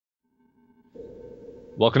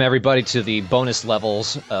Welcome everybody to the bonus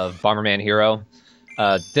levels of Bomberman Hero.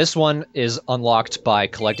 This one is unlocked by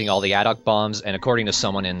collecting all the adduct bombs, and according to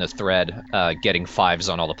someone in the thread, getting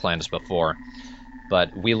 5s on all the planets before.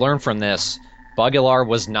 But we learn from this, Bogular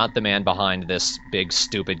was not the man behind this big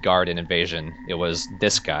stupid Guardian invasion. It was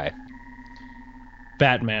this guy.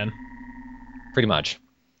 Batman. Pretty much.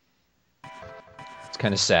 It's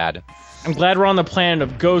kind of sad. I'm glad we're on the planet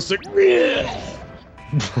of Gossick.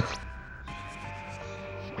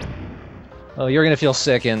 Well, you're gonna feel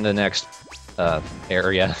sick in the next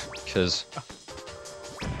area, because,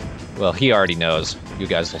 well, he already knows. You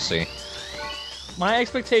guys will see. My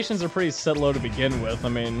expectations are pretty set low to begin with. I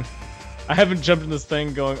mean, I haven't jumped in this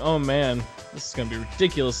thing going, oh man, this is gonna be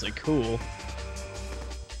ridiculously cool.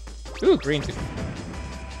 Ooh, green too.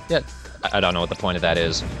 Yeah, I don't know what the point of that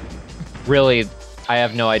is. Really, I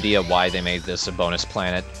have no idea why they made this a bonus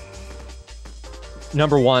planet.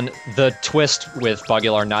 Number one, the twist with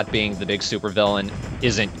Bogular not being the big supervillain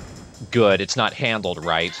isn't good. It's not handled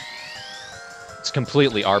right. It's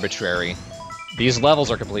completely arbitrary. These levels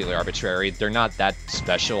are completely arbitrary. They're not that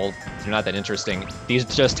special. They're not that interesting. These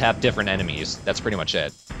just have different enemies. That's pretty much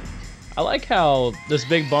it. I like how this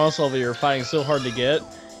big bonus level you're fighting so hard to get,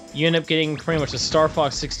 you end up getting pretty much a Star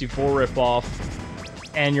Fox 64 ripoff,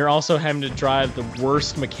 and you're also having to drive the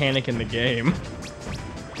worst mechanic in the game.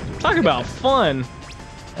 Talk about fun!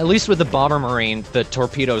 At least with the Bomberman, the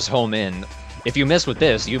torpedoes home in. If you miss with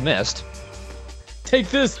this, you missed. Take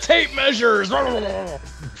this, tape measures!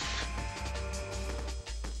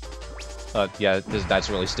 Yeah, that's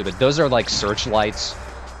really stupid. Those are like searchlights,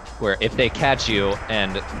 where if they catch you,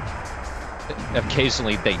 and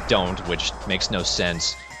occasionally they don't, which makes no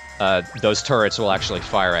sense, those turrets will actually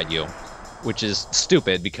fire at you. Which is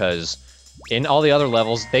stupid, because in all the other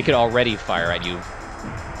levels, they could already fire at you.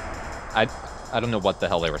 I don't know what the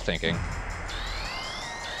hell they were thinking.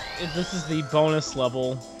 This is the bonus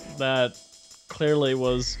level that clearly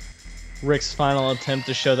was Rick's final attempt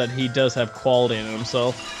to show that he does have quality in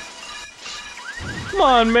himself. Come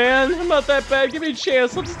on, man! I'm not that bad, give me a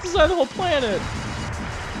chance, let's just design the whole planet!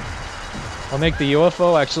 I'll make the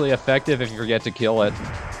UFO actually effective if you forget to kill it.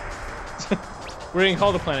 We're gonna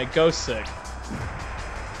call the planet Gossick.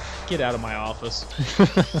 Get out of my office.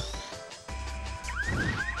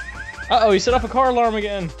 Uh-oh, he set off a car alarm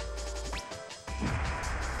again!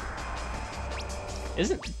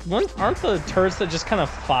 Aren't the turrets that just kind of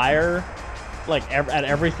fire, like, at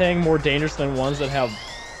everything more dangerous than ones that have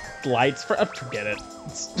lights? Forget it.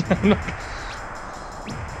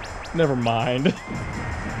 Never mind.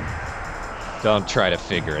 Don't try to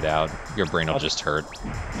figure it out. Your brain will just hurt.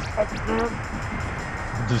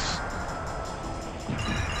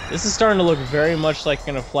 This is starting to look very much like you're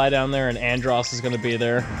gonna fly down there and Andros is gonna be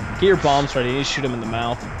there. Get your bombs ready, you need to shoot him in the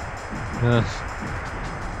mouth.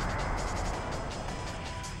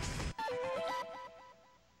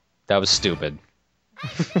 That was stupid.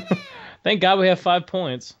 Thank God we have 5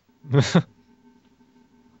 points.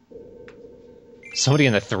 Somebody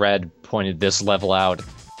in the thread pointed this level out,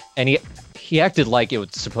 and he acted like it was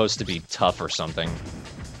supposed to be tough or something.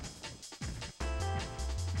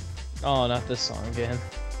 Oh, not this song again.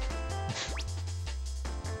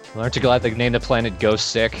 Well, aren't you glad they named the planet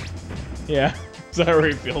Gossick? Yeah, is that where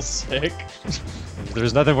he feels sick?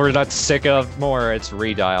 There's nothing we're not sick of more, it's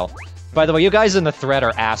redial. By the way, you guys in the thread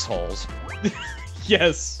are assholes.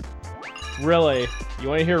 Yes. Really. You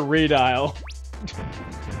want to hear redial?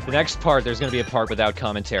 The next part, there's going to be a part without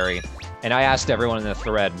commentary, and I asked everyone in the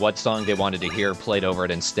thread what song they wanted to hear played over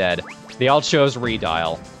it instead. They all chose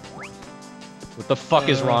redial. What the fuck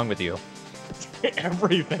is wrong with you?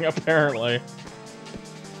 Everything, apparently.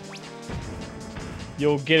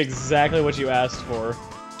 You'll get exactly what you asked for.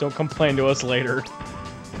 Don't complain to us later.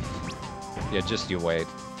 Yeah, just you wait.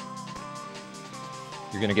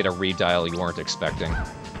 You're gonna get a redial you weren't expecting.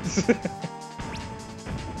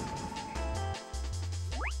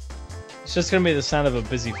 It's just gonna be the sound of a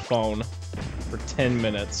busy phone for 10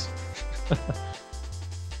 minutes.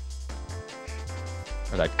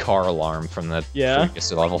 Or that car alarm from the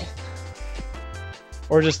previous level.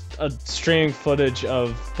 Or just a streaming footage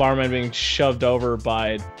of Barman being shoved over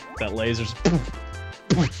by that lasers.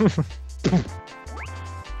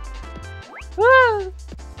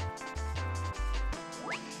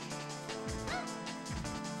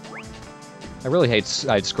 I really hate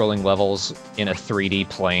side-scrolling levels in a 3D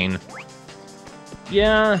plane.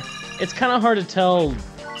 Yeah, it's kind of hard to tell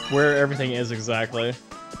where everything is exactly.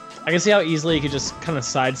 I can see how easily you could just kind of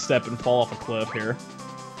sidestep and fall off a cliff here.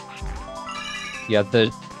 Yeah,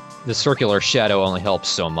 the circular shadow only helps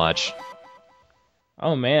so much.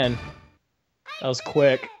 Oh man, that was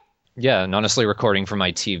quick. Yeah, and honestly, recording from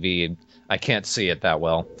my TV, I can't see it that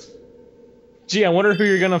well. Gee, I wonder who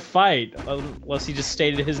you're gonna fight, unless he just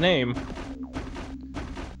stated his name.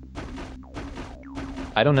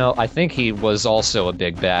 I don't know. I think he was also a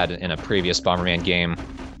big bad in a previous Bomberman game.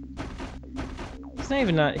 He's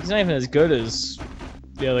not even as good as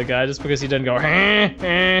the other guy, just because he doesn't go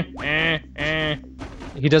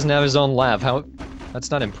He doesn't have his own laugh. How?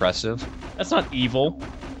 That's not impressive. That's not evil.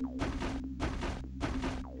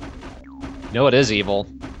 No, it is evil.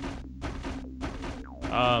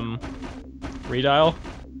 Redial?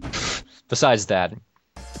 Besides that,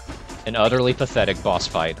 an utterly pathetic boss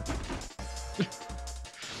fight.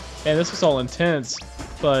 Man, this was all intense,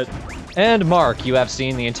 but... And Mark, you have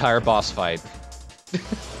seen the entire boss fight.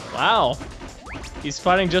 Wow. He's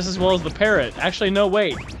fighting just as well as the parrot. Actually, no,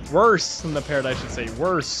 wait. Worse than the parrot, I should say.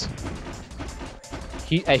 Worse.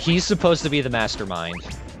 He's supposed to be the mastermind.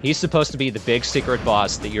 He's supposed to be the big secret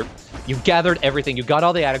boss that you've gathered everything. You got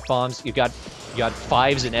all the attic bombs. You got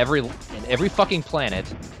fives in every fucking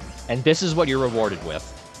planet, and this is what you're rewarded with.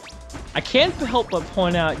 I can't help but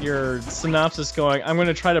point out your synopsis going, I'm going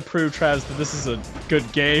to try to prove, Travis, that this is a good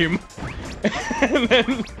game. And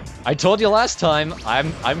then... I told you last time,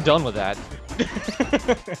 I'm done with that.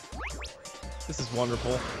 This is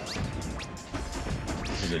wonderful.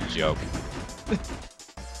 This is a joke.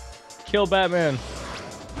 Kill Batman.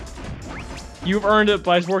 You've earned it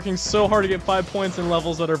by working so hard to get 5 points in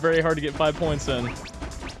levels that are very hard to get 5 points in.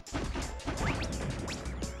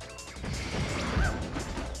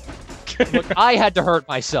 Look, I had to hurt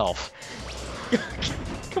myself.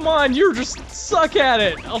 Come on, you just suck at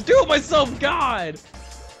it. I'll do it myself, God.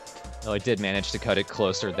 No, I did manage to cut it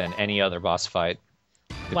closer than any other boss fight.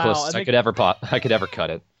 The Wow, closest I could ever cut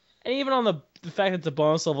it. And even on the fact that it's a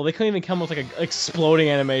bonus level, they couldn't even come up with like an exploding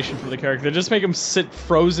animation for the character. They just make him sit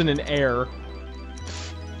frozen in air.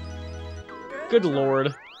 Good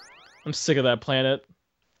lord. I'm sick of that planet.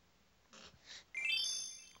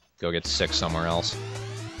 Go get sick somewhere else.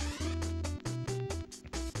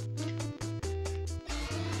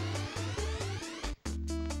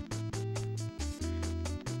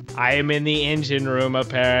 I am in the engine room,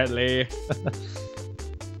 apparently.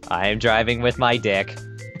 I am driving with my dick.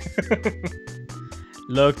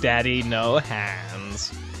 Look, Daddy, no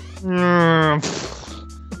hands.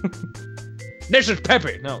 This is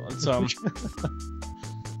Peppy! No, it's, I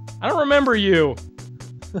don't remember you.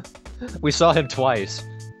 We saw him twice.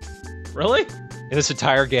 Really? In this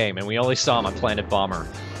entire game, and we only saw him on Planet Bomber.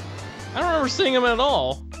 I don't remember seeing him at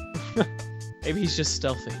all. Maybe he's just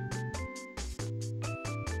stealthy.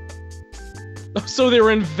 So they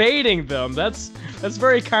were invading them. That's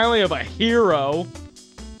very kindly of a hero.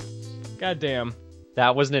 Goddamn.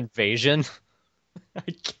 That was an invasion?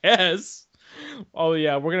 I guess. Oh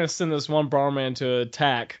yeah, we're gonna send this one Bomberman to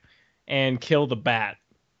attack and kill the bat.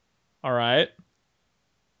 Alright.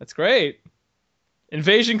 That's great.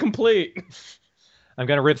 Invasion complete. I'm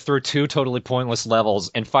gonna rip through 2 totally pointless levels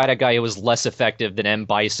and fight a guy who was less effective than M.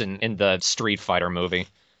 Bison in the Street Fighter movie.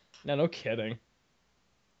 No kidding.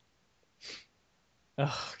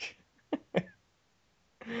 Oh,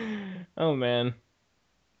 oh man.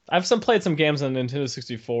 I've played some games on Nintendo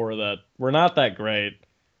 64 that were not that great,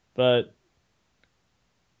 but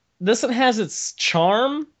this one has its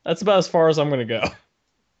charm. That's about as far as I'm gonna go.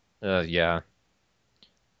 Yeah.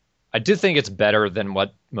 I do think it's better than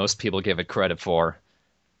what most people give it credit for,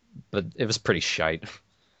 but it was pretty shite.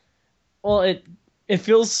 Well, it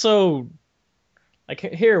feels so... Like,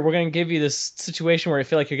 here, we're gonna give you this situation where you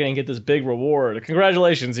feel like you're gonna get this big reward.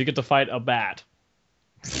 Congratulations, you get to fight a bat.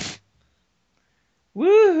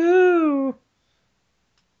 Woohoo!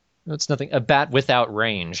 It's nothing. A bat without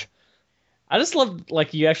range. I just love,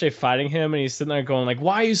 like, you actually fighting him, and he's sitting there going, like,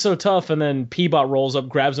 why are you so tough? And then P-Bot rolls up,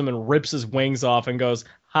 grabs him, and rips his wings off and goes,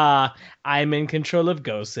 ha, I'm in control of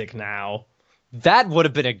Gossick now. That would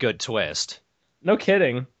have been a good twist. No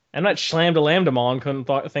kidding. And that Schlamda-Lambda-Mon couldn't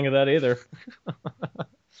think of that either.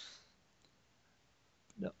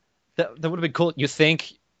 No. That would have been cool. You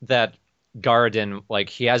think that Garden, like,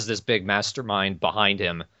 he has this big mastermind behind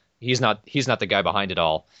him. He's not the guy behind it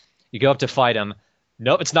all. You go up to fight him.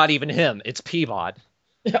 Nope, it's not even him. It's P-Bot.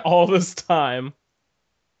 All this time.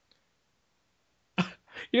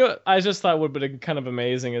 You know what I just thought would have been kind of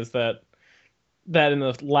amazing is that in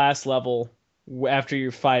the last level, after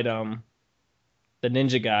you fight the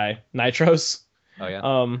ninja guy, Nitros. Oh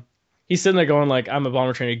yeah. He's sitting there going like, I'm a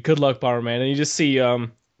bomber trainer, good luck, Bomberman, and you just see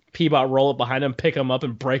P-Bot roll up behind him, pick him up,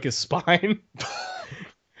 and break his spine.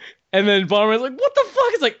 And then Bomberman's like, what the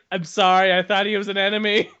fuck? He's like, I'm sorry, I thought he was an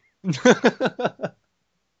enemy.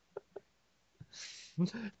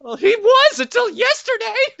 Well, he was until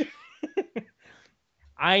yesterday!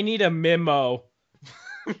 I need a memo.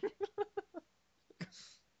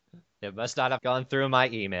 It must not have gone through my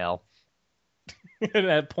email. At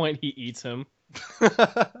that point, he eats him.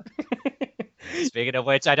 Speaking of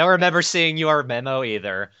which, I don't remember seeing your memo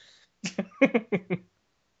either.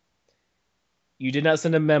 You did not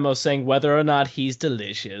send a memo saying whether or not he's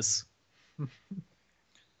delicious.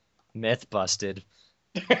 Myth busted.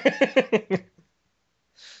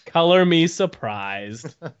 Color me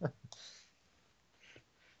surprised.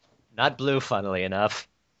 Not blue, funnily enough.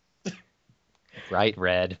 Bright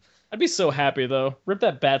red. I'd be so happy, though. Rip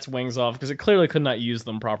that bat's wings off, because it clearly could not use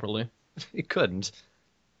them properly. It couldn't.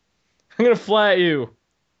 I'm gonna fly at you.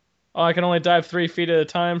 Oh, I can only dive 3 feet at a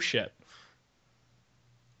time? Shit.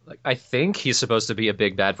 Like, I think he's supposed to be a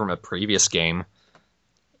big bad from a previous game.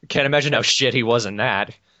 Can't imagine how shit he was in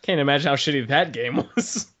that. Can't imagine how shitty that game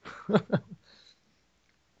was.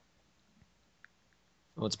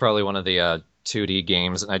 Well, it's probably one of the 2D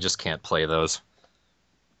games, and I just can't play those.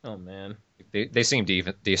 Oh, man. They seem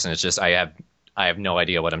decent. It's just I have no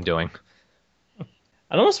idea what I'm doing.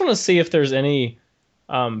 I almost want to see if there's any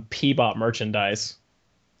P-Bot merchandise.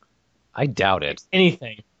 I doubt it.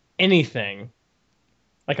 Anything.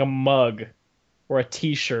 Like a mug or a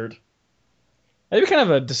t-shirt. That'd be kind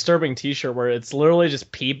of a disturbing t-shirt where it's literally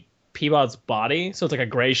just P-Bot's body, so it's like a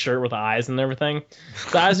gray shirt with eyes and everything.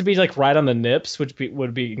 The eyes would be like right on the nips, which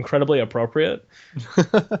would be incredibly appropriate.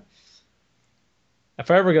 If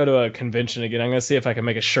I ever go to a convention again, I'm gonna see if I can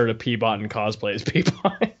make a shirt of P-Bot and cosplay as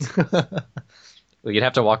P-Bot. Well, you'd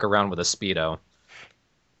have to walk around with a Speedo.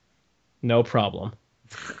 No problem.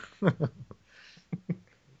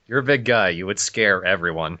 You're a big guy. You would scare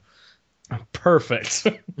everyone. Perfect.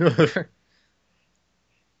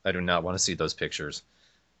 I do not want to see those pictures.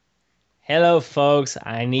 Hello, folks.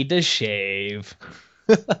 I need to shave.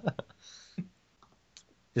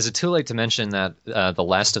 Is it too late to mention that the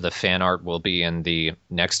last of the fan art will be in the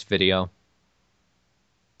next video?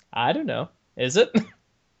 I don't know. Is it?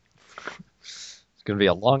 It's going to be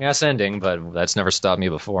a long-ass ending, but that's never stopped me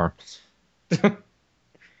before.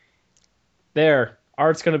 There.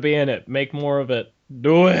 Art's gonna be in it. Make more of it.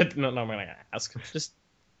 Do it. No, I'm gonna ask.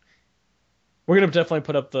 We're gonna definitely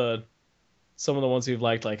put up some of the ones we've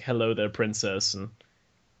liked, like "Hello There, Princess,"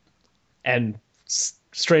 and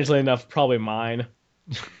strangely enough, probably mine.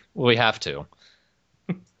 We have to.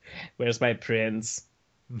 Where's my prince?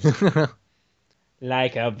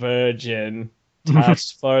 Like a virgin,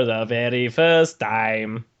 touched for the very first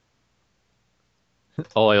time.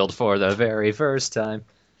 Oiled for the very first time.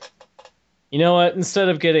 You know what? Instead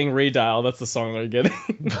of getting Redial, that's the song they're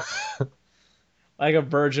getting. Like a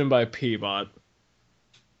Virgin by P-Bot.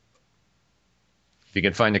 If you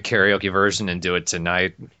can find a karaoke version and do it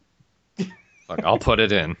tonight, fuck, I'll put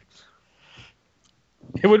it in.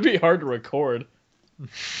 It would be hard to record.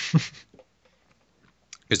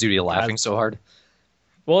 Because you'd be laughing so hard.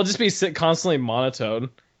 Well, it'd just be constantly monotone.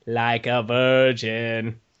 Like a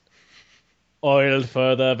virgin, oiled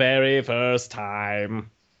for the very first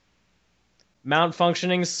time. Mount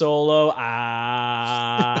functioning solo,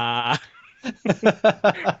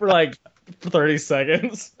 for like 30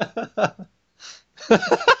 seconds.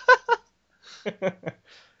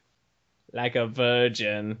 Like a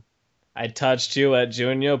virgin, I touched you at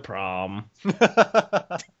junior prom.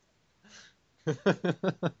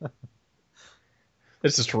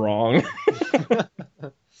 It's just wrong.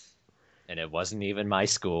 And it wasn't even my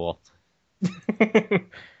school.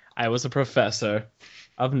 I was a professor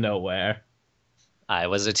of nowhere. I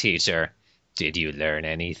was a teacher. Did you learn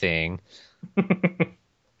anything? And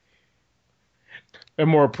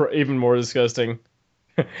even more disgusting.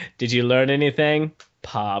 Did you learn anything?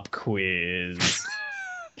 Pop quiz.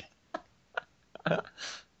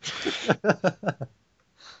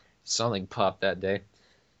 Something popped that day.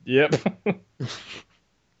 Yep.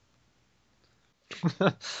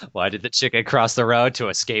 Why did the chicken cross the road to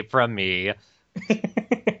escape from me?